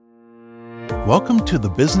Welcome to the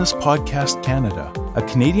Business Podcast Canada, a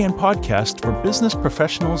Canadian podcast for business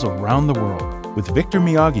professionals around the world, with Victor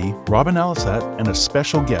Miyagi, Robin Alisat, and a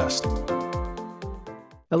special guest.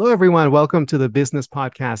 Hello, everyone. Welcome to the Business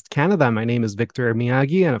Podcast Canada. My name is Victor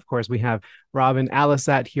Miyagi, and of course, we have Robin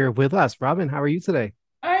Alisat here with us. Robin, how are you today?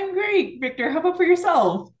 I'm great, Victor. How about for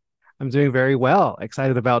yourself? I'm doing very well.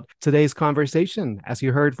 Excited about today's conversation. As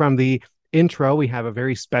you heard from the intro, we have a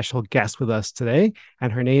very special guest with us today,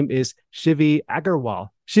 and her name is Shivi Agarwal.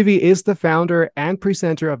 Shivi is the founder and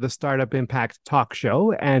presenter of the Startup Impact Talk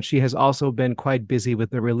Show, and she has also been quite busy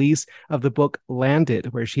with the release of the book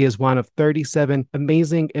Landed, where she is one of 37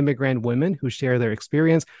 amazing immigrant women who share their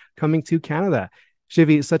experience coming to Canada.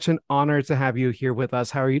 Shivi, it's such an honor to have you here with us.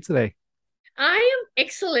 How are you today? I am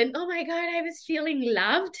excellent. Oh my God, I was feeling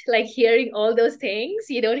loved, like hearing all those things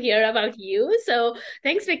you don't hear about you. So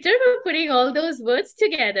thanks, Victor, for putting all those words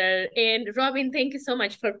together. And Robin, thank you so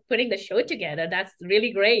much for putting the show together. That's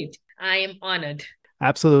really great. I am honored.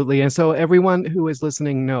 Absolutely. And so everyone who is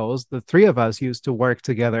listening knows the three of us used to work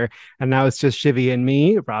together, and now it's just Shivi and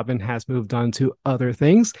me. Robin has moved on to other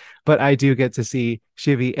things, but I do get to see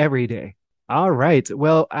Shivi every day. All right.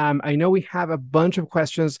 Well, I know we have a bunch of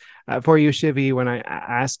questions for you, Shivi. When I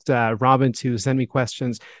asked Robin to send me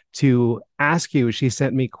questions to ask you, she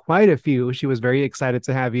sent me quite a few. She was very excited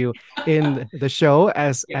to have you in the show,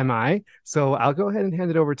 as Yeah. am I. So I'll go ahead and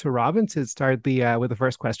hand it over to Robin to start with the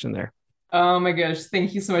first question there. Oh my gosh,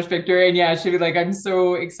 thank you so much, Victor. And yeah, Shivi, like I'm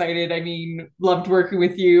so excited. I mean, loved working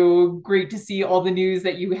with you. Great to see all the news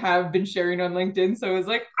that you have been sharing on LinkedIn. So I was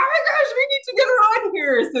like, oh my gosh, we need to get her on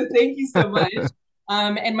here. So thank you so much.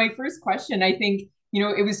 And my first question, I think,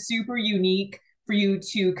 it was super unique for you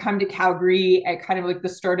to come to Calgary at kind of like the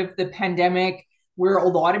start of the pandemic, where a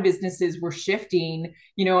lot of businesses were shifting.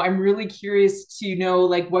 I'm really curious to know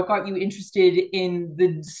like what got you interested in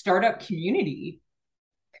the startup community.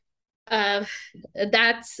 Uh,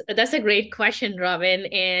 that's a great question, Robin.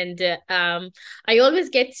 And I always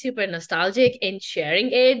get super nostalgic in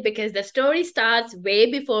sharing it because the story starts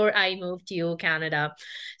way before I moved to Canada.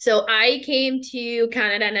 So I came to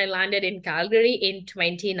Canada and I landed in Calgary in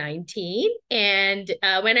 2019. And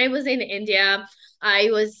when I was in India, I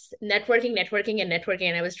was networking,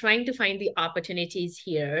 and I was trying to find the opportunities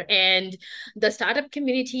here. And the startup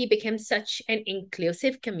community became such an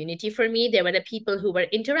inclusive community for me. There were the people who were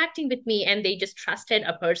interacting with me, and they just trusted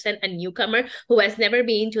a person, a newcomer who has never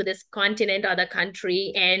been to this continent or the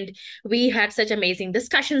country. And we had such amazing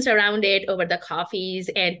discussions around it over the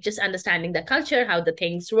coffees and just understanding the culture, how the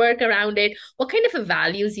things work around it, what kind of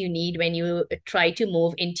values you need when you try to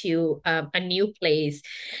move into a new place.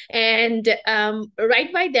 And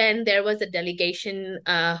right by then, there was a delegation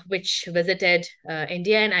which visited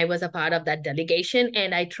India, and I was a part of that delegation.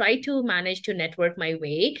 And I tried to manage to network my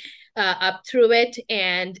way up through it.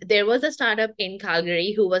 And there was a startup in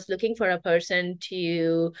Calgary who was looking for a person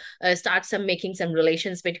to start making some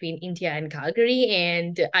relations between India and Calgary.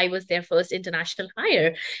 And I was their first international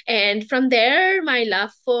hire. And from there, my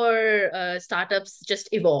love for startups just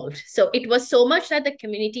evolved. So it was so much that the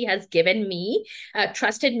community has given me,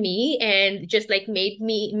 trusted me, and just like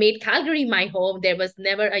made Calgary my home. There was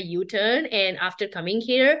never a U-turn. And after coming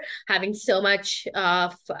here, having so much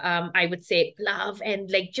of I would say love and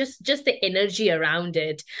like just the energy around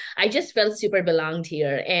it, I just felt super belonged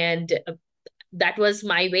here. And that was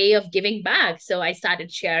my way of giving back. So I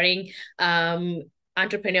started sharing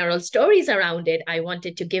entrepreneurial stories around it. I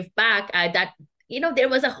wanted to give back. That there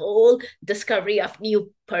was a whole discovery of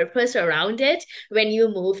new purpose around it when you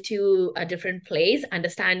move to a different place,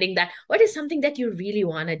 understanding that what is something that you really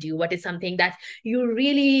want to do, what is something that you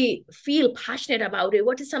really feel passionate about it,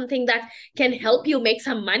 what is something that can help you make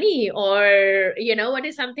some money, or what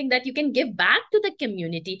is something that you can give back to the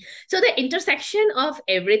community. So the intersection of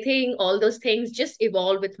everything, all those things just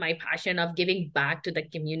evolved with my passion of giving back to the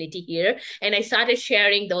community here. And I started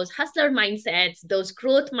sharing those hustler mindsets, those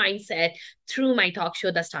growth mindset through my talk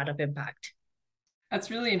show, The Startup Impact. That's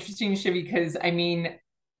really interesting, Shivi, because I mean,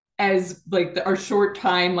 as like our short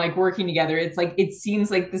time like working together, it's like it seems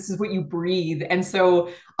like this is what you breathe. And so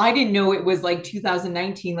I didn't know it was like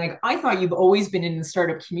 2019. Like I thought you've always been in the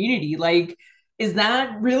startup community. Like, is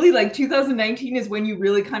that really like 2019 is when you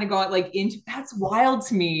really kind of got like into that's wild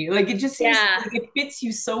to me. Like it just seems Yeah. like it fits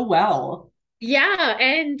you so well. Yeah,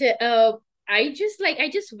 and I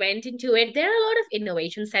just went into it. There are a lot of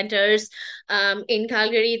innovation centers in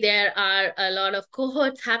Calgary. There are a lot of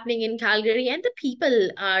cohorts happening in Calgary, and the people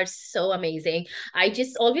are so amazing. I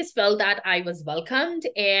just always felt that I was welcomed,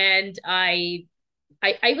 and I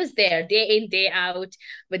I was there day in, day out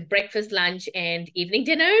with breakfast, lunch, and evening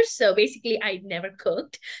dinners. So basically, I never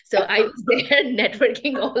cooked. So I was there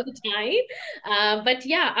networking all the time. But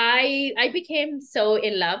yeah, I became so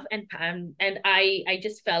in love, and I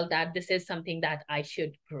just felt that this is something that I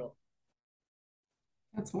should grow.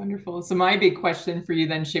 That's wonderful. So my big question for you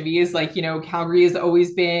then, Shivi, is like, Calgary has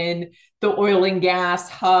always been the oil and gas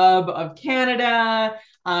hub of Canada.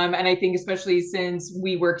 And I think especially since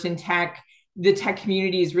we worked in tech, the tech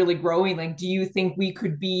community is really growing. Like, do you think we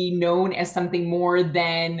could be known as something more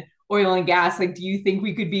than oil and gas? Like, do you think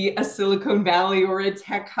we could be a Silicon Valley or a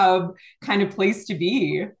tech hub kind of place to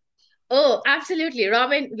be? Oh, absolutely,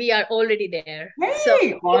 Robin. We are already there. So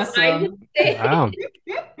Hey, I would awesome. say Wow.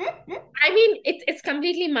 I mean, it's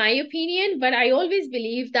completely my opinion, but I always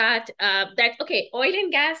believe that okay, oil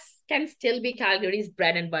and gas can still be Calgary's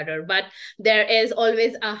bread and butter, but there is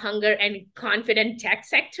always a hunger and confident tech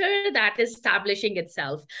sector that is establishing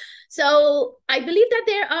itself. So I believe that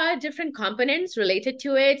there are different components related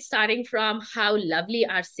to it, starting from how lovely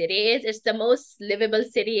our city is. It's the most livable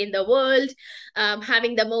city in the world,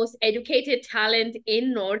 having the most educated talent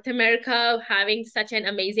in North America, having such an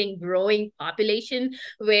amazing growing population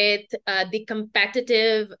with the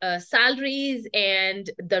competitive salaries and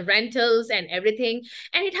the rentals and everything.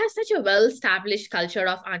 And it has such a well established culture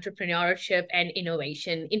of entrepreneurship and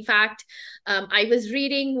innovation. In fact, I was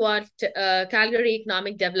reading what Calgary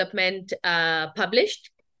Economic Development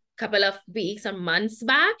published a couple of weeks or months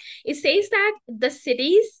back. It says that the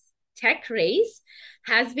city's tech raise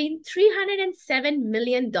has been $307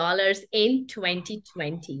 million in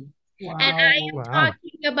 2020. And I Wow. am Wow.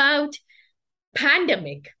 talking about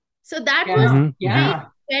pandemic. So that was Yeah. Mm-hmm. right Yeah.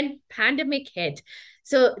 when pandemic hit.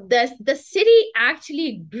 So the city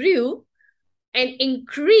actually grew and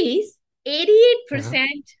increased Yeah.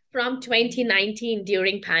 88% from 2019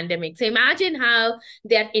 during pandemic. So imagine how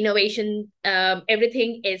that innovation,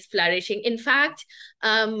 everything is flourishing. In fact,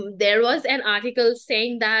 there was an article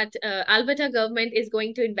saying that Alberta government is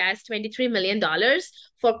going to invest $23 million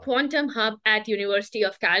for quantum hub at University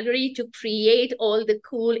of Calgary to create all the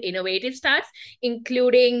cool innovative stuff,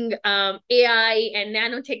 including AI and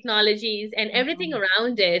nanotechnologies and everything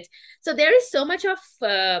around it. So there is so much of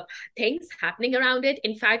things happening around it.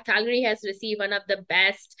 In fact, Calgary has received one of the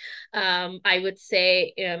best, I would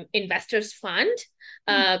say, investors fund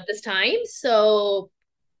this time. So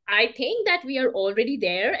I think that we are already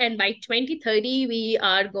there, and by 2030, we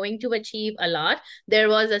are going to achieve a lot. There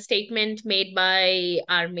was a statement made by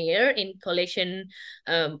our mayor in Coalition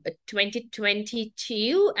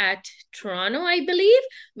 2022 at Toronto, I believe,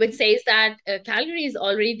 which says that Calgary is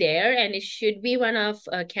already there and it should be one of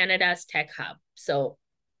Canada's tech hub. So,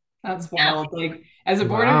 That's yeah. wild. Like as a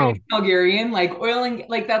born and Wow. raised Calgarian, like oil and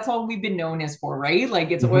like that's all we've been known as for, right?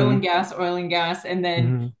 Like it's oil Mm-hmm. and gas, oil and gas. And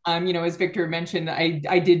then Mm-hmm. as Victor mentioned,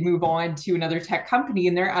 I did move on to another tech company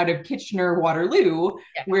and they're out of Kitchener, Waterloo,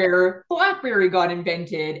 Yeah. where BlackBerry got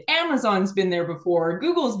invented. Amazon's been there before,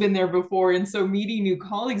 Google's been there before. And so meeting new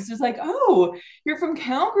colleagues is like, oh, you're from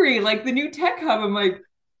Calgary, like the new tech hub. I'm like,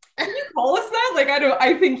 can you call us that? Like,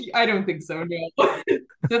 I don't think so, no.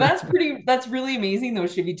 So that's really amazing though,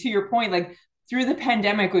 Shivi, to your point, like through the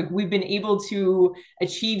pandemic, like we've been able to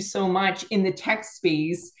achieve so much in the tech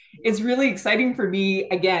space. It's really exciting for me,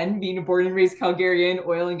 again, being a born and raised Calgarian,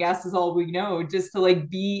 oil and gas is all we know, just to like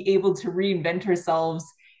be able to reinvent ourselves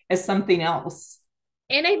as something else.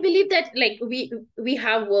 And I believe that like we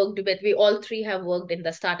have worked with, we all three have worked in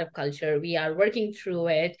the startup culture. We are working through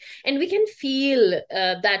it, and we can feel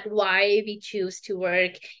that why we choose to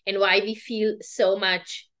work and why we feel so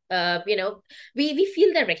much. We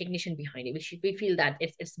feel the recognition behind it. We feel that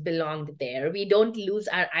it's belonged there. We don't lose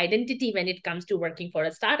our identity when it comes to working for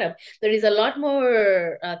a startup. There is a lot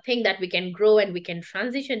more thing that we can grow and we can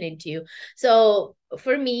transition into. So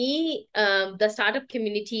for me, the startup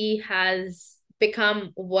community has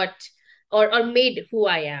become what or made who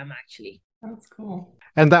I am actually. That's cool.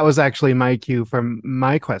 And that was actually my cue from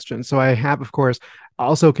my question. So I have, of course,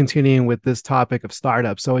 also continuing with this topic of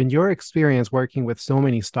startups. So in your experience working with so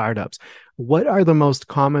many startups, what are the most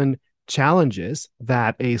common challenges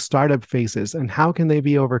that a startup faces and how can they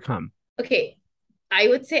be overcome? Okay, I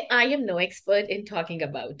would say I am no expert in talking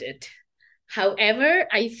about it. However,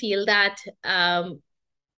 I feel that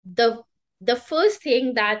the the first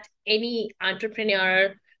thing that any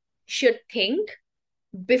entrepreneur should think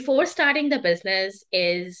before starting the business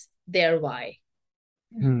is their why.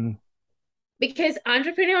 Hmm. Because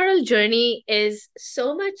entrepreneurial journey is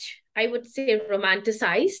so much, I would say,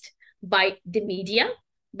 romanticized by the media,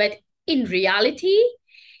 but in reality,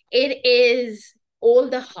 it is all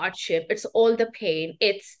the hardship, it's all the pain,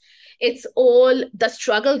 it's all the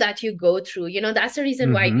struggle that you go through. That's the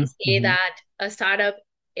reason why we say Mm-hmm. that a startup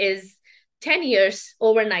is 10 years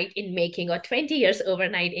overnight in making or 20 years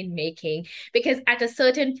overnight in making, because at a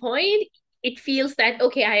certain point it feels that,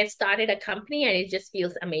 okay, I have started a company and it just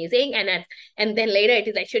feels amazing, and then later it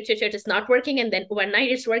is like shit, it's not working, and then one night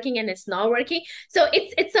it's working and it's not working. So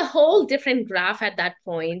it's a whole different graph at that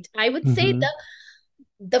point. I would say Mm-hmm.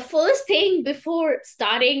 the first thing before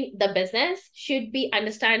starting the business should be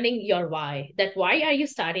understanding your why. That why are you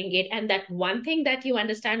starting it? And that one thing that you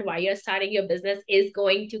understand why you're starting your business is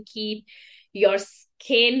going to keep your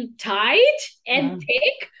skin tight and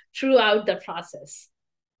thick throughout the process.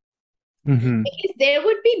 Mm-hmm. Because there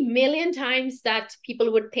would be million times that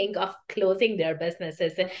people would think of closing their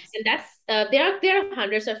businesses, and that's there are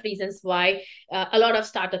hundreds of reasons why a lot of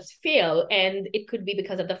startups fail, and it could be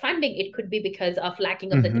because of the funding, it could be because of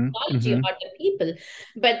lacking of the Mm-hmm. technology Mm-hmm. or the people,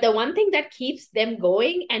 but the one thing that keeps them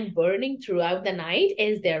going and burning throughout the night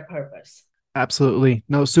is their purpose. Absolutely.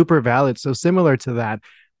 No, super valid. So similar to that,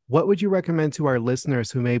 what would you recommend to our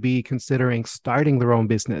listeners who may be considering starting their own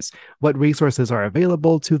business? What resources are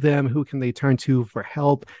available to them? Who can they turn to for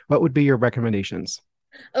help? What would be your recommendations?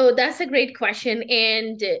 Oh, that's a great question.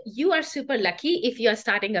 And you are super lucky if you are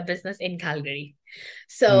starting a business in Calgary.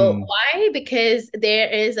 So, Mm. why? Because there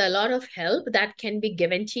is a lot of help that can be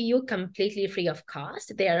given to you completely free of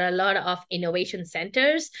cost. There are a lot of innovation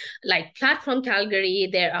centers like Platform Calgary.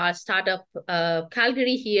 There are Startup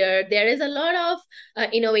Calgary here. There is a lot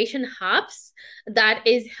of innovation hubs that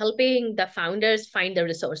is helping the founders find the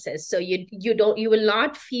resources. So you will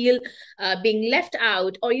not feel being left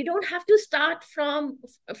out, or you don't have to start from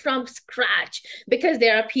scratch, because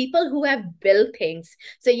there are people who have built things,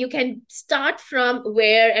 so you can start from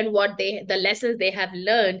where and what the lessons they have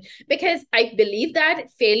learned, because I believe that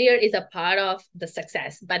failure is a part of the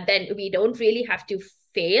success, but then we don't really have to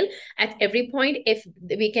fail at every point if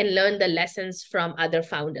we can learn the lessons from other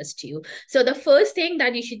founders too. So the first thing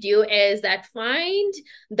that you should do is that find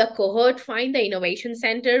the cohort, find the innovation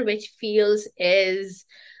center which feels is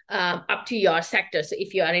up to your sector. So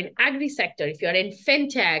if you are in agri sector, if you're in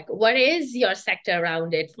fintech, what is your sector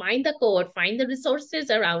around it? Find the code, find the resources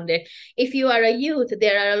around it. If you are a youth,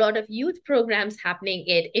 there are a lot of youth programs happening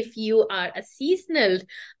it. If you are a seasonal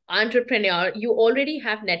entrepreneur, you already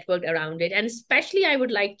have networked around it. And especially I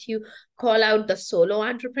would like to call out the solo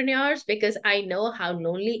entrepreneurs, because I know how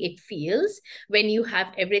lonely it feels when you have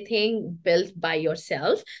everything built by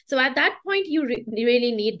yourself. So at that point, you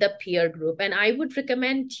really need the peer group. And I would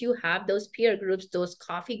recommend you have those peer groups, those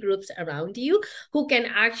coffee groups around you who can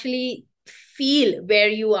actually feel where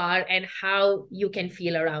you are and how you can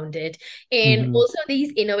feel around it. And Mm-hmm. also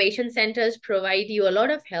these innovation centers provide you a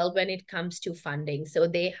lot of help when it comes to funding. So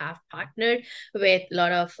they have partnered with a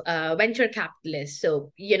lot of venture capitalists.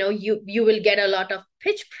 So you will get a lot of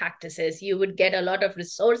pitch practices, you would get a lot of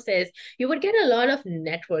resources, you would get a lot of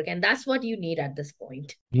network, and that's what you need at this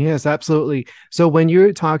point. Yes, absolutely. So when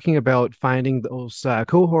you're talking about finding those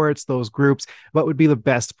cohorts, those groups, what would be the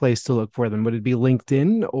best place to look for them? Would it be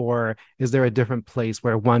LinkedIn, or is there a different place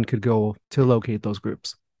where one could go to locate those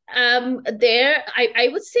groups? There I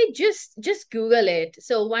would say just Google it.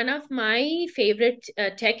 So one of my favorite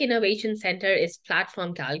tech innovation center is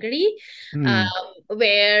Platform Calgary, um, Hmm.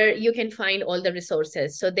 where you can find all the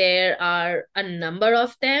resources. So there are a number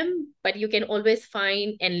of them, but you can always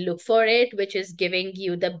find and look for it, which is giving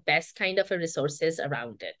you the best kind of a resources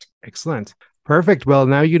around it. Excellent. Perfect. Well,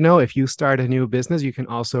 now you know if you start a new business, you can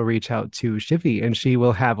also reach out to Shivi and she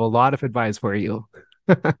will have a lot of advice for you.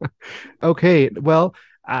 Okay. Well,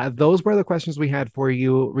 those were the questions we had for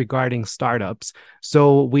you regarding startups.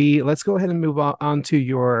 So let's go ahead and move on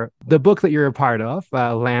to the book that you're a part of,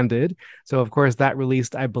 Landed. So of course that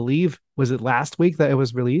released, I believe, was it last week that it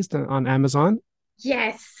was released on Amazon?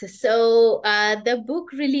 Yes. So the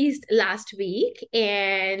book released last week,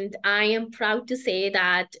 and I am proud to say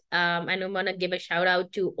that, and I'm going to give a shout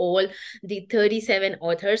out to all the 37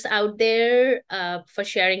 authors out there for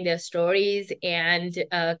sharing their stories, and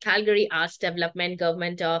Calgary Arts Development,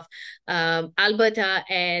 Government of Alberta,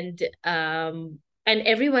 and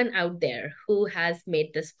everyone out there who has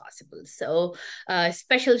made this possible. So,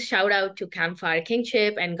 special shout out to Campfire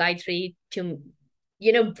Kingship and Gayatri to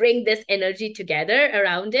bring this energy together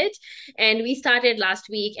around it. And we started last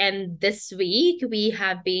week, and this week we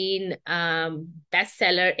have been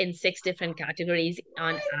bestseller in 6 different categories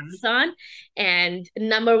on Amazon, and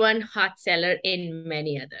number one hot seller in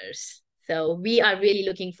many others. So we are really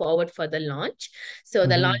looking forward for the launch. So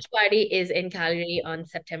the Mhm. launch party is in Calgary on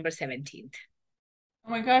September 17th. Oh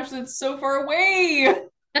my gosh, that's so far away.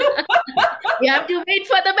 You have to wait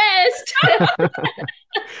for the best.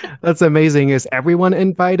 That's amazing. Is everyone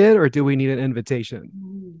invited or do we need an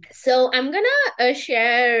invitation? So I'm gonna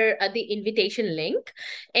share the invitation link,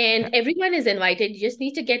 and everyone is invited. You just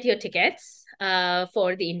need to get your tickets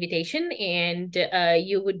for the invitation, and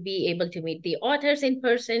you would be able to meet the authors in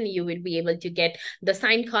person. You would be able to get the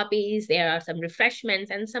signed copies. There are some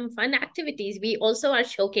refreshments and some fun activities. We also are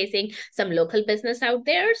showcasing some local business out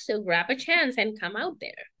there, so grab a chance and come out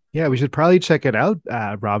there. Yeah, we should probably check it out,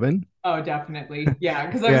 Robin. Oh, definitely. Yeah,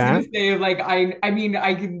 because I was Yeah. gonna say, like, I mean,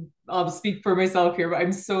 I can speak for myself here, but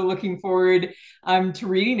I'm so looking forward to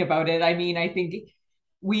reading about it. I mean, I think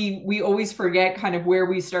we always forget kind of where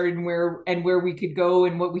we started and where we could go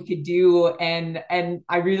and what we could do. And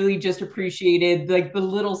I really just appreciated like the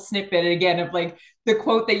little snippet again of like the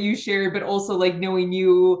quote that you shared, but also like knowing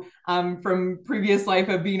you from previous life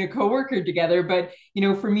of being a coworker together. But you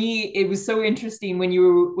know, for me, it was so interesting when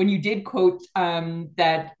you did quote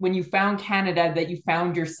that when you found Canada, that you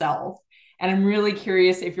found yourself. And I'm really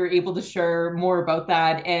curious if you're able to share more about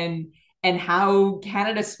that and how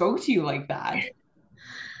Canada spoke to you like that.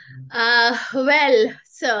 Well,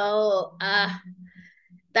 so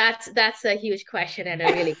that's a huge question and a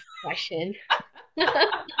really good question.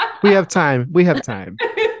 We have time. We have time.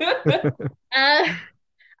 Uh,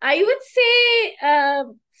 I would say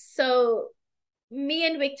so me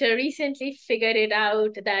and Victor recently figured it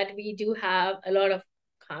out that we do have a lot of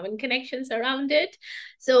common connections around it.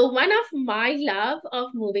 So one of my love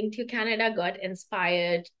of moving to Canada got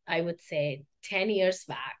inspired, I would say, 10 years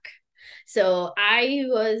back. So I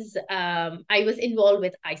was involved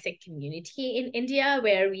with ISEC community in India,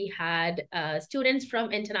 where we had students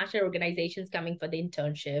from international organizations coming for the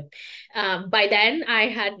internship. By then, I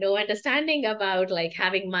had no understanding about like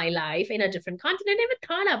having my life in a different continent. I never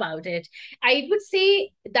thought about it. I would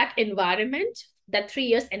say that environment, that 3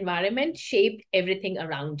 years environment, shaped everything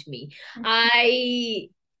around me. I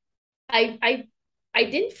I I I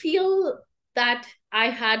didn't feel that I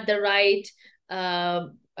had the right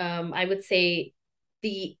I would say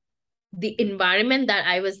the environment that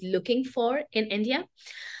I was looking for in India.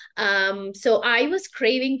 So I was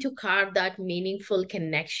craving to carve that meaningful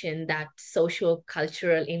connection, that social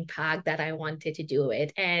cultural impact that I wanted to do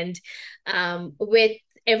it. And with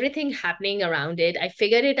everything happening around it, I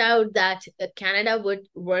figured it out that Canada would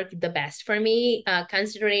work the best for me,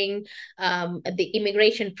 considering the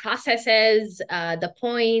immigration processes, the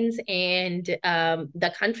points, and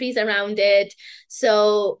the countries around it.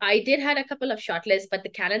 So I did had a couple of shortlists, but the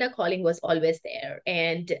Canada calling was always there,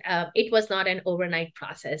 and it was not an overnight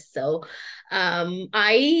process. So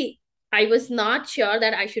I was not sure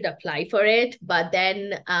that I should apply for it, but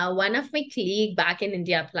then one of my colleague back in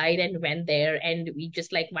India applied and went there, and we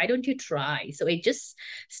just like, why don't you try? So it just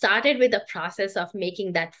started with the process of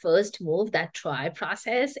making that first move, that try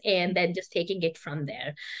process, and then just taking it from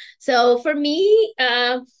there. So for me,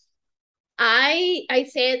 I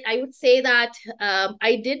would say that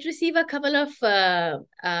I did receive a couple of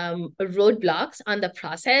roadblocks on the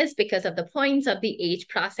process because of the points of the age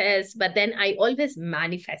process, but then I always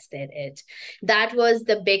manifested it. That was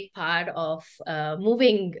the big part of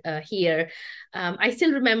moving here. I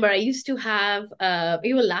still remember I used to have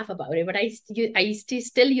you will laugh about it, but I used to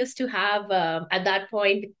still used to have at that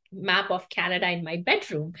point map of Canada in my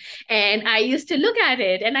bedroom, and I used to look at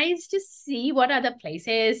it and I used to see what other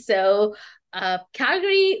places. So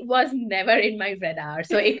Calgary was never in my radar.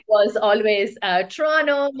 So it was always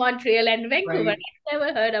Toronto, Montreal, and Vancouver. Right. I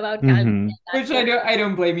never heard about Calgary Hmm. at that Which point. I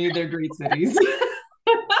don't blame you. They're great cities.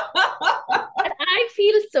 But I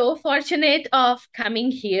feel so fortunate of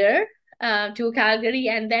coming here to Calgary,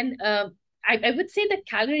 and then I would say that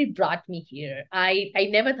Calgary brought me here. I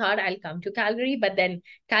never thought I'll come to Calgary, but then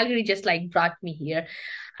Calgary just like brought me here.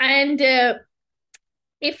 And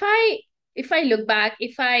if I if I look back,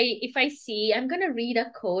 if I see, I'm gonna read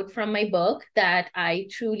a quote from my book that I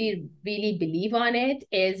truly really believe on. It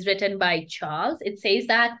is written by Charles. It says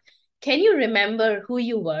that, can you remember who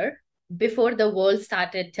you were before the world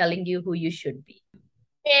started telling you who you should be?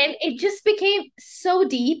 And it just became so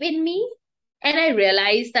deep in me. And I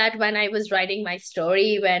realized that when I was writing my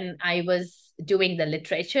story, when I was doing the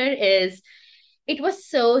literature, is it was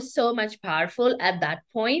so much powerful at that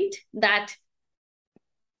point that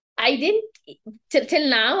I didn't till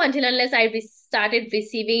now, until unless I started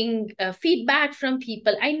receiving feedback from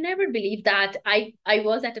people, I never believed that I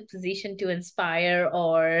was at a position to inspire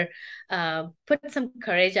or put some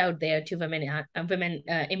courage out there to women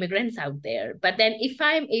immigrants out there. But then, if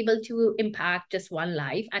I'm able to impact just one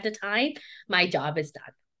life at a time, my job is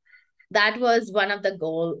done. That was one of the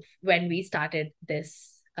goals when we started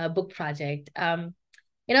this book project.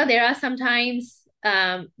 there are sometimes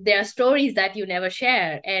there are stories that you never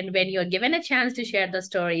share. And when you're given a chance to share the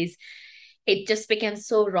stories, it just becomes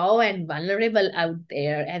so raw and vulnerable out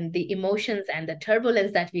there. And the emotions and the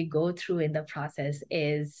turbulence that we go through in the process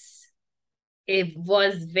it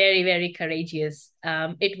was very, very courageous.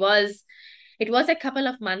 It was a couple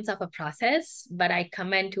of months of a process, but I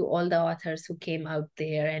commend to all the authors who came out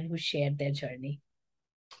there and who shared their journey.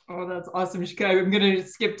 Oh, that's awesome, Shika. I'm gonna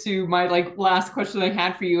skip to my like last question I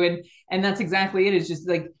had for you, and that's exactly it. It's just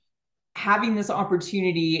like having this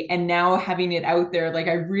opportunity and now having it out there. Like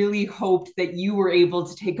I really hoped that you were able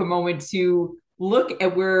to take a moment to look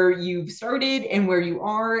at where you've started and where you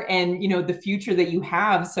are, and the future that you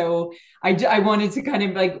have. So I wanted to kind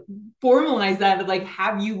of like formalize that, like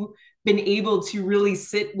have you been able to really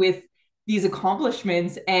sit with these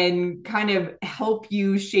accomplishments and kind of help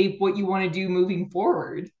you shape what you want to do moving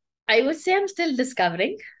forward? I would say I'm still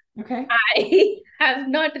discovering. Okay. I have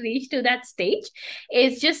not reached to that stage.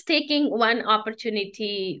 It's just taking one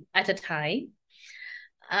opportunity at a time.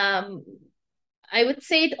 Um, I would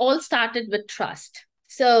say it all started with trust.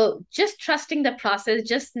 So just trusting the process,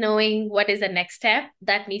 just knowing what is the next step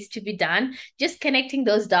that needs to be done, just connecting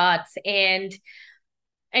those dots. And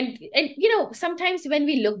sometimes when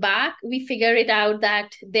we look back, we figure it out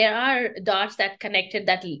that there are dots that connected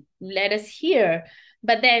that led us here.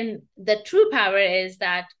 But then the true power is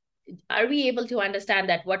that, are we able to understand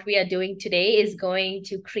that what we are doing today is going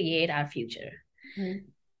to create our future? Mm-hmm.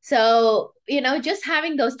 So, just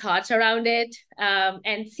having those thoughts around it,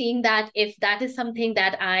 and seeing that if that is something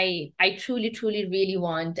that I truly, truly, really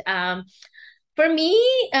want. For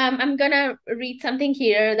me, I'm gonna read something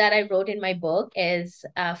here that I wrote in my book. Is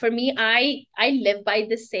for me, I live by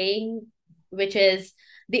this saying, which is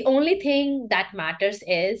the only thing that matters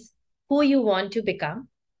is who you want to become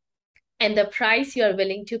and the price you're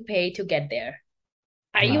willing to pay to get there.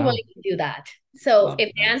 Are you Wow. willing to do that? So Love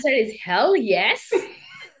if the that. answer is hell yes,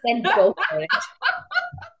 then go for it.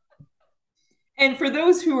 And for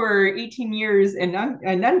those who are 18 years and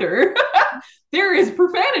under, there is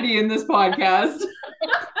profanity in this podcast.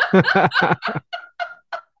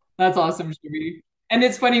 That's awesome, Shivi. And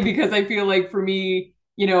it's funny because I feel like for me,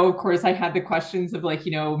 of course, I had the questions of like,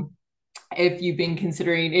 if you've been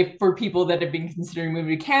considering, if for people that have been considering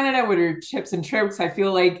moving to Canada, what are tips and tricks? I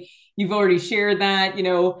feel like you've already shared that.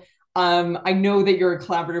 I know that you're a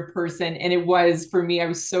collaborative person, and it was for me. I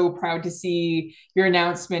was so proud to see your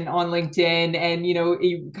announcement on LinkedIn, and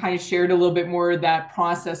you kind of shared a little bit more of that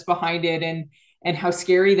process behind it, and how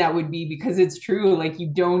scary that would be, because it's true. Like you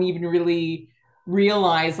don't even really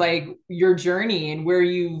realize like your journey and where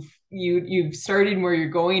you've started and where you're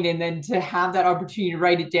going, and then to have that opportunity to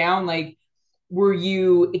write it down. Like, were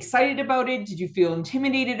you excited about it? Did you feel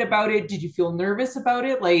intimidated about it? Did you feel nervous about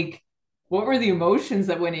it? Like, what were the emotions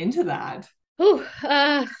that went into that? Ooh,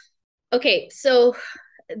 okay, so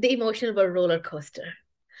the emotion of a roller coaster.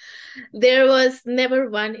 There was never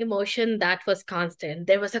one emotion that was constant.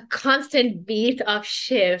 There was a constant beat of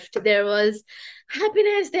shift. There was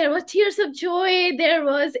happiness, there was tears of joy, there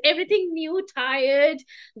was everything new, tired,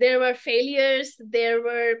 there were failures, there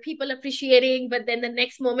were people appreciating, but then the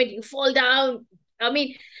next moment you fall down. I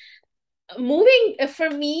mean, moving for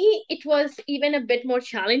me, it was even a bit more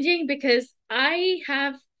challenging because I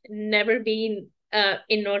have never been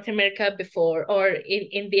in North America before, or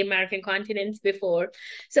in the American continents before.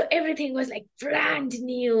 So everything was like brand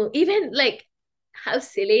new, even like how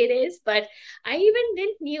silly it is, but I even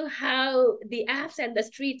didn't knew how the apps and the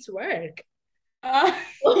streets work. Uh,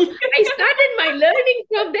 I started my learning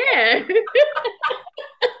from there.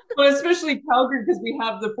 well, especially Calgary, because we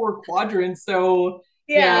have the four quadrants. So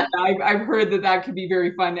yeah, Yeah. I've heard that could be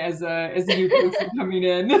very fun as a new person coming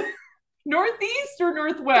in. Northeast or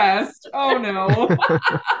Northwest? Oh no.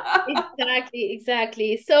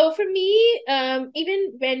 Exactly. So for me,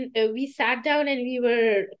 even when we sat down and we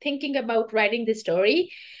were thinking about writing the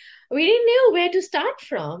story, we didn't know where to start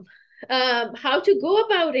from, how to go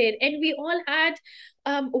about it, and we all had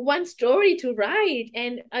one story to write.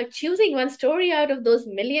 And choosing one story out of those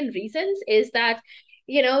million reasons is that,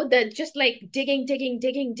 that just like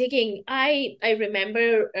digging. I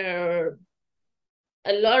remember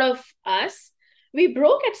a lot of us, we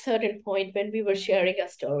broke at certain point when we were sharing our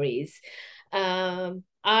stories. Our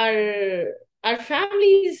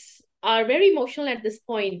families are very emotional at this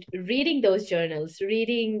point, reading those journals,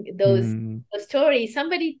 reading those Mm. stories.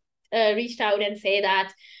 Somebody reached out and say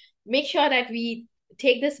that make sure that we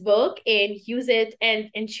take this book and use it and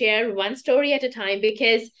share one story at a time,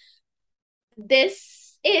 because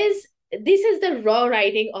this is this is the raw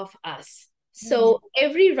writing of us. So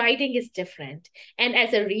every writing is different. And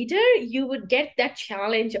as a reader, you would get that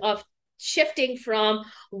challenge of shifting from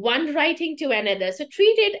one writing to another. So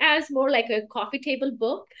treat it as more like a coffee table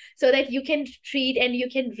book so that you can treat and you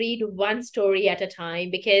can read one story at a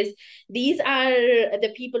time, because these are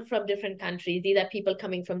the people from different countries. These are people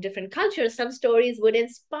coming from different cultures. Some stories would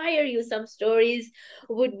inspire you. Some stories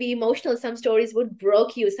would be emotional. Some stories would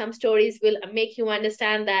broke you. Some stories will make you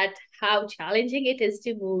understand that how challenging it is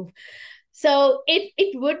to move. So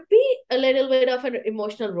it would be a little bit of an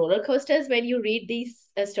emotional roller coasters when you read these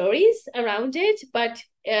stories around it, but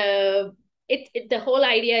the whole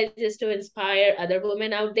idea is just to inspire other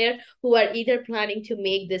women out there who are either planning to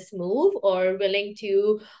make this move or willing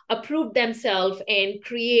to uproot themselves and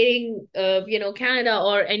creating Canada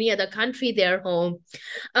or any other country their home.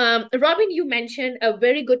 Robin, you mentioned a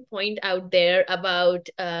very good point out there about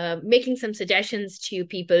making some suggestions to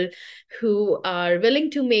people who are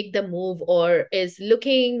willing to make the move or is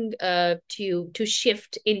looking to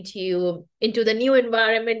shift into the new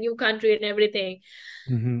environment, new country, and everything.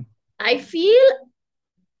 Mm-hmm. I feel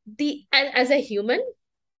as a human,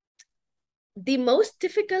 the most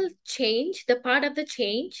difficult change, the part of the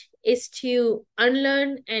change, is to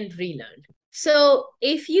unlearn and relearn. So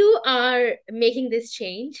if you are making this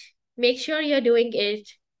change, make sure you're doing it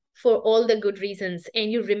for all the good reasons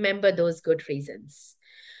and you remember those good reasons.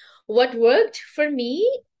 What worked for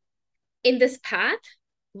me in this path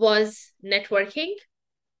was networking,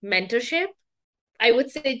 mentorship. I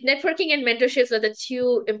would say networking and mentorships are the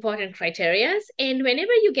two important criterias. And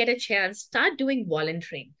whenever you get a chance, start doing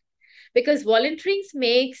volunteering, because volunteering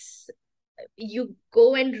makes you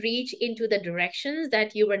go and reach into the directions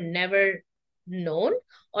that you were never known,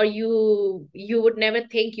 or you would never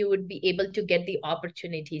think you would be able to get the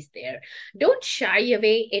opportunities there. Don't shy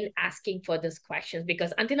away in asking for those questions,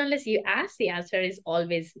 because until unless you ask, the answer is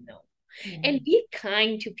always no. And be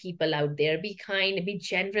kind to people out there. Be kind, be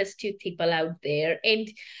generous to people out there. And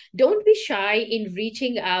don't be shy in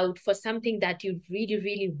reaching out for something that you really,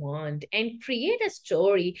 really want, and create a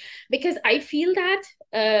story. Because I feel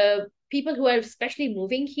that people who are especially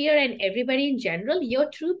moving here and everybody in general, your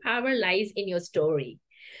true power lies in your story.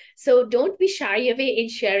 So don't be shy away in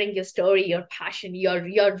sharing your story, your passion,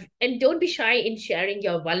 and don't be shy in sharing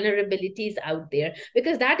your vulnerabilities out there,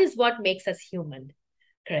 because that is what makes us human.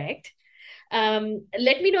 Correct?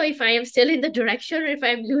 Let me know if I am still in the direction or if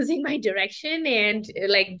I'm losing my direction and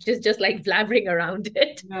like just like blabbering around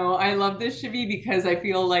it. No, I love this, Shivi, because I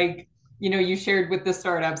feel like, you shared with the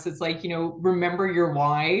startups, it's like, remember your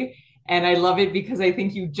why. And I love it because I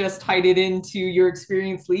think you just tied it into your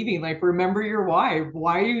experience leaving. Like, remember your why.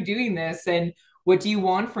 Why are you doing this? And what do you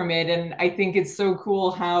want from it? And I think it's so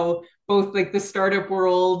cool how both like the startup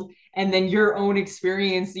world and then your own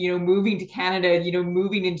experience, moving to Canada,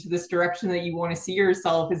 moving into this direction that you want to see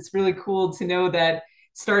yourself. It's really cool to know that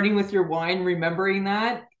starting with your why and remembering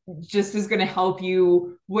that just is going to help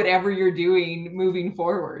you whatever you're doing moving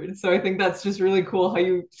forward. So I think that's just really cool how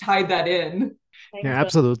you tied that in. Yeah, Thanks, Rob.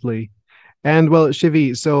 absolutely. And well,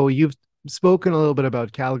 Shivi, so you've spoken a little bit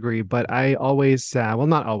about Calgary, but I always, well,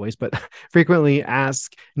 not always, but frequently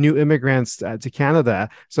ask new immigrants to Canada.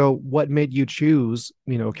 So, what made you choose,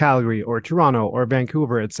 Calgary or Toronto or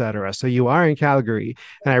Vancouver, etc.? So, you are in Calgary,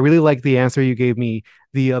 and I really like the answer you gave me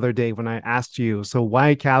the other day when I asked you, so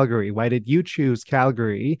why Calgary? Why did you choose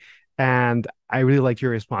Calgary? And I really liked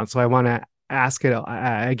your response. So, I want to ask it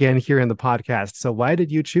again here in the podcast. So, why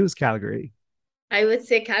did you choose Calgary? I would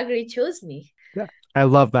say Calgary chose me. Yeah, I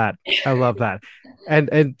love that. I love that.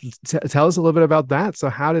 And tell us a little bit about that. So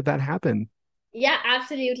how did that happen? Yeah,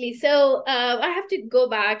 absolutely. So I have to go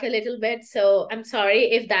back a little bit. So I'm sorry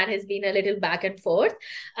if that has been a little back and forth.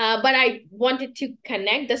 But I wanted to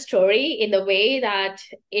connect the story in the way that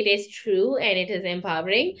it is true and it is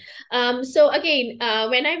empowering. So again,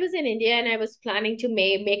 when I was in India and I was planning to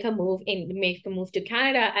make a move to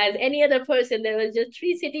Canada, as any other person, there was just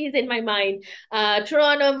three cities in my mind: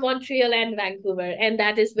 Toronto, Montreal, and Vancouver. And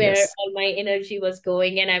that is where Yes. all my energy was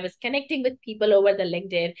going. And I was connecting with people over the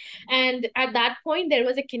LinkedIn. And at that point, there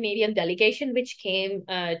was a Canadian delegation which came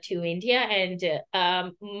to India. And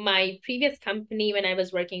my previous company, when I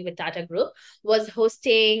was working with Tata Group, was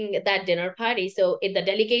hosting that dinner party. So the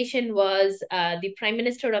delegation was the Prime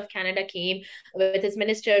Minister of Canada came with his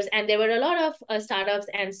ministers, and there were a lot of startups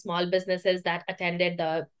and small businesses that attended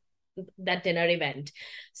that dinner event.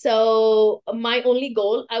 So my only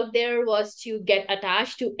goal out there was to get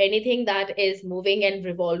attached to anything that is moving and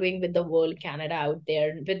revolving with the world Canada out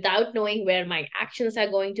there, without knowing where my actions are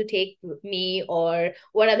going to take me or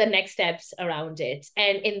what are the next steps around it.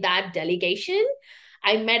 And in that delegation,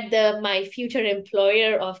 I met my future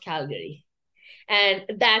employer of Calgary. And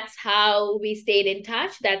that's how we stayed in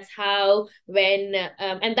touch. That's how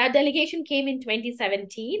and that delegation came in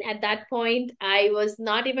 2017. At that point, I was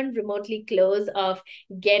not even remotely close of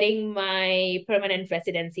getting my permanent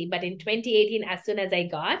residency. But in 2018, as soon as I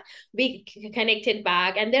got, we connected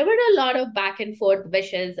back, and there were a lot of back and forth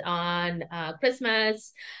wishes on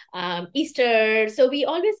Christmas, Easter. So we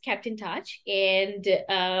always kept in touch. And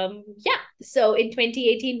yeah, so in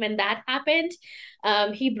 2018, when that happened,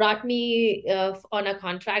 he brought me on a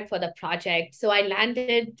contract for the project. So I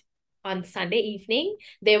landed on Sunday evening.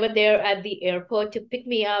 They were there at the airport to pick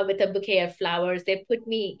me up with a bouquet of flowers. They put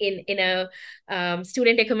me in a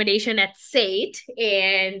student accommodation at SAIT,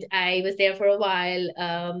 and I was there for a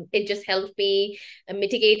while. It just helped me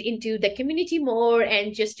mitigate into the community more,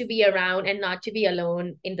 and just to be around and not to be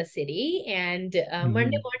alone in the city. And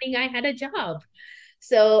Monday morning, I had a job.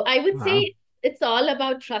 So I would Wow. say it's all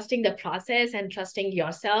about trusting the process and trusting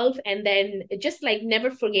yourself, and then just like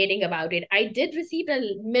never forgetting about it. I did receive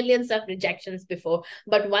millions of rejections before,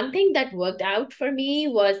 but one thing that worked out for me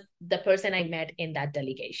was the person I met in that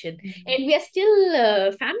delegation. And we are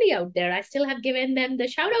still family out there. I still have given them the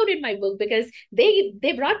shout out in my book because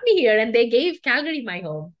they brought me here and they gave Calgary my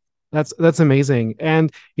home. That's amazing.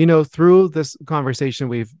 And through this conversation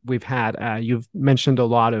we've had, you've mentioned a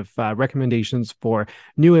lot of recommendations for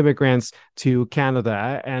new immigrants to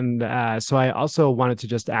Canada, and so I also wanted to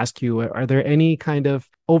just ask you: are there any kind of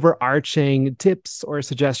overarching tips or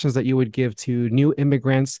suggestions that you would give to new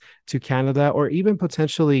immigrants to Canada, or even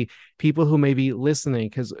potentially people who may be listening?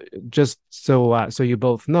 Because just so you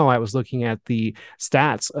both know, I was looking at the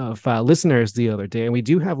stats of listeners the other day, and we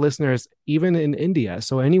do have listeners even in India.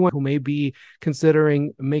 So anyone who may be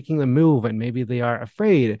considering making the move, and maybe they are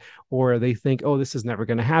afraid, or they think, oh, this is never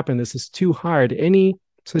going to happen, this is too hard. Any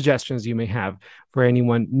suggestions you may have for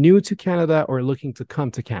anyone new to Canada or looking to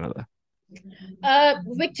come to Canada?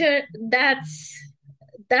 Victor,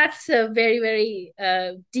 that's a very, very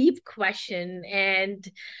deep question. And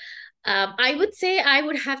I would say I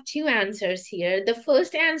would have two answers here. The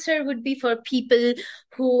first answer would be for people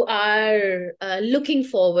who are looking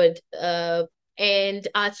forward and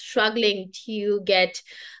are struggling to get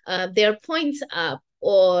their points up,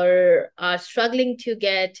 or are struggling to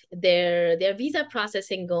get their visa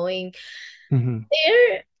processing going.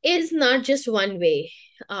 There is not just one way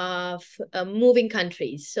of moving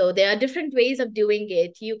countries. So there are different ways of doing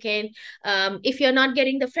it. You can, if you're not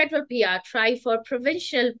getting the federal PR, try for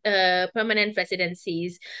provincial permanent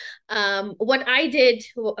residencies. What I did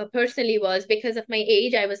personally was, because of my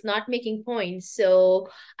age, I was not making points. So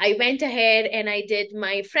I went ahead and I did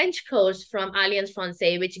my French course from Alliance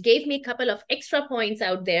Francaise, which gave me a couple of extra points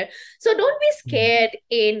out there. So don't be scared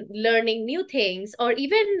in learning new things, or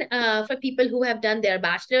even for people who have done their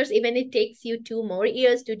bachelor's, even it takes you 2 more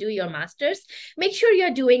years to do your master's. Make sure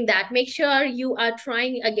you're doing that. Make sure you are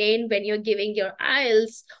trying again when you're giving your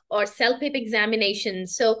IELTS or CELPIP examination.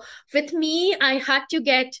 So with me, I had to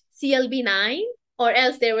get CLB 9, or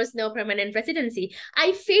else there was no permanent residency.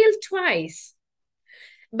 I failed twice,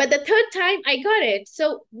 but the third time I got it.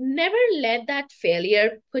 So never let that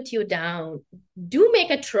failure put you down. Do make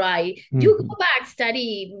a try. Do go back,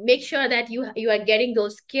 study, make sure that you are getting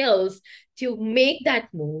those skills to make that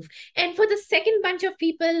move. And for the second bunch of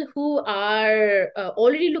people who are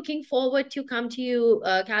already looking forward to come to you,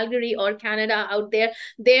 Calgary or Canada out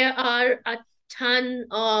there are a ton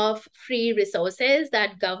of free resources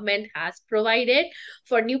that government has provided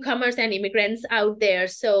for newcomers and immigrants out there.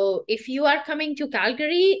 So if you are coming to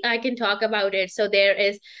Calgary, I can talk about it. So there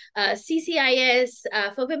is CCIS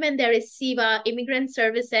for women. There is SIVA, Immigrant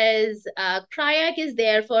Services. CRIAC is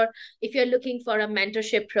there for if you're looking for a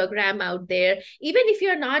mentorship program out there. Even if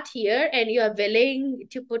you're not here and you are willing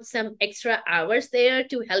to put some extra hours there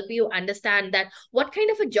to help you understand that what kind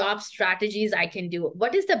of a job strategies I can do,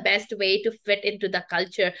 what is the best way to fit into the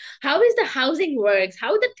culture, how is the housing works,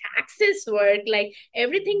 how the taxes work, like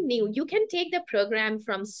everything new. You can take the program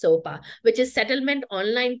from SOPA, which is Settlement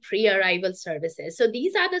Online Pre-Arrival Services. So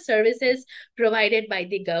these are the services provided by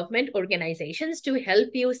the government organizations to help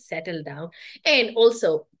you settle down. And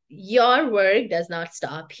also, your work does not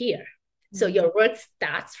stop here. So your work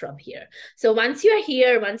starts from here. So once you are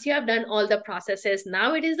here, once you have done all the processes,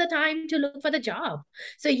 now it is the time to look for the job.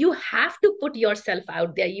 So you have to put yourself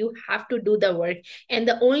out there. You have to do the work. And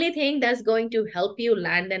the only thing that's going to help you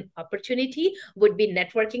land an opportunity would be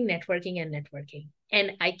networking, networking, and networking.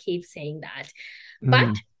 And I keep saying that.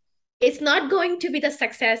 But it's not going to be the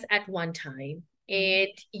success at one time. And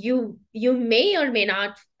you may or may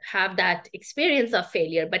not have that experience of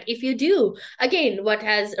failure. But if you do, again, what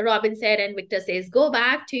has Robin said and Victor says, go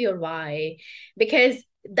back to your why. Because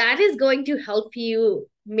that is going to help you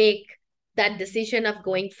make that decision of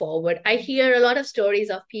going forward. I hear a lot of stories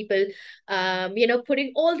of people,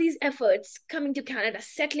 putting all these efforts, coming to Canada,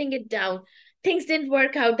 settling it down. Things didn't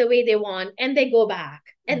work out the way they want, and they go back.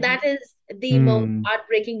 And that is the most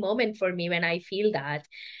heartbreaking moment for me when I feel that,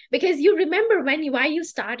 because you remember why you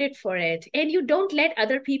started for it, and you don't let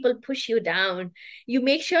other people push you down. You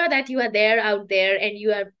make sure that you are there out there, and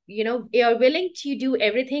you're willing to do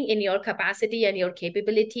everything in your capacity and your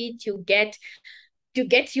capability to get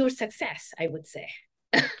your success, I would say.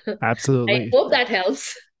 I Absolutely. hope that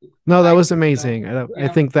helps. No, that was amazing. I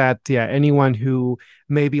think that, anyone who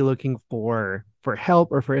may be looking for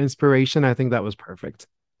help or for inspiration, I think that was perfect.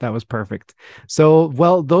 That was perfect. So,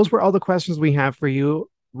 well, those were all the questions we have for you,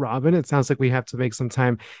 Robin. It sounds like we have to make some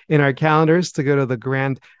time in our calendars to go to the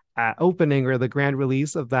grand opening or the grand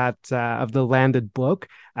release of that of the landed book.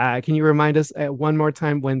 Can you remind us one more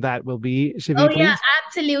time when that will be, Shivi, Oh, please? yeah,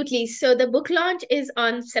 absolutely. So the book launch is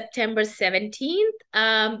on September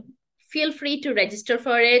 17th. Feel free to register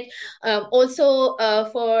for it. Also,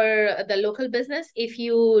 for the local business, if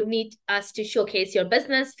you need us to showcase your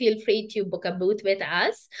business, feel free to book a booth with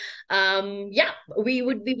us. We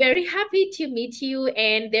would be very happy to meet you,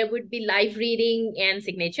 and there would be live reading and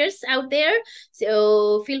signatures out there.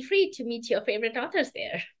 So feel free to meet your favorite authors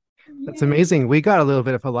there. That's amazing. We got a little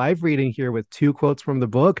bit of a live reading here with 2 quotes from the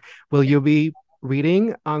book. Will you be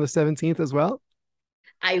reading on the 17th as well?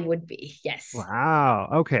 I would be, yes. Wow.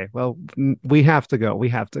 Okay. Well, we have to go. We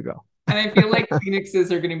have to go. And I feel like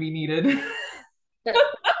Phoenixes are going to be needed.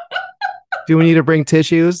 Do we need to bring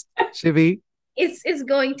tissues, Shivi? It's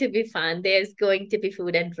going to be fun. There's going to be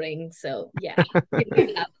food and drink. So yeah,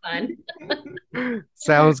 we'll have fun.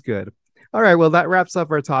 Sounds good. All right. Well, that wraps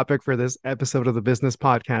up our topic for this episode of the Business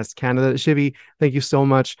Podcast Canada. Shivi, thank you so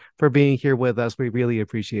much for being here with us. We really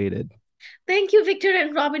appreciate it. Thank you, Victor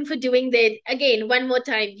and Robin, for doing that. Again, one more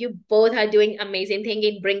time, you both are doing amazing thing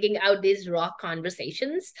in bringing out these raw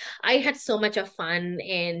conversations. I had so much of fun,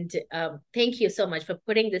 and thank you so much for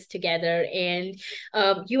putting this together. And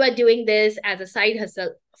you are doing this as a side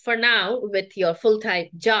hustle for now with your full-time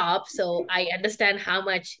job. So I understand how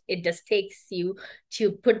much it just takes you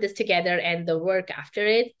to put this together and the work after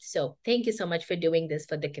it. So thank you so much for doing this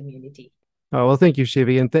for the community. Oh, well, thank you,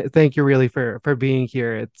 Shivi, and thank you really for being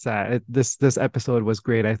here. It's this episode was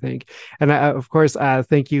great, I think, and of course,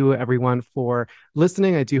 thank you everyone for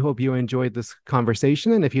listening. I do hope you enjoyed this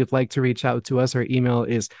conversation, and if you'd like to reach out to us, our email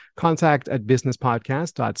is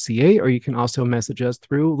contact@businesspodcast.ca, or you can also message us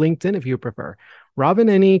through LinkedIn if you prefer. Robin,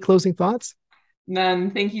 any closing thoughts?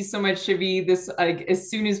 None. Thank you so much, Shivi. This, as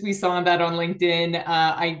soon as we saw that on LinkedIn,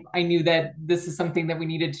 I knew that this is something that we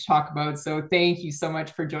needed to talk about. So thank you so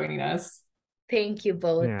much for joining us. Thank you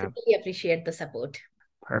both. Yeah. Really appreciate the support.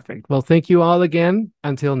 Perfect. Well, thank you all again.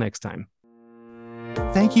 Until next time.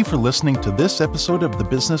 Thank you for listening to this episode of the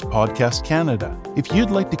Business Podcast Canada. If you'd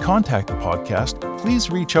like to contact the podcast, please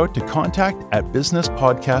reach out to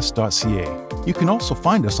contact@businesspodcast.ca. You can also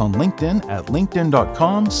find us on LinkedIn at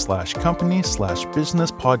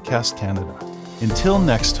linkedin.com/company/businesspodcastcanada. Until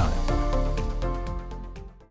next time.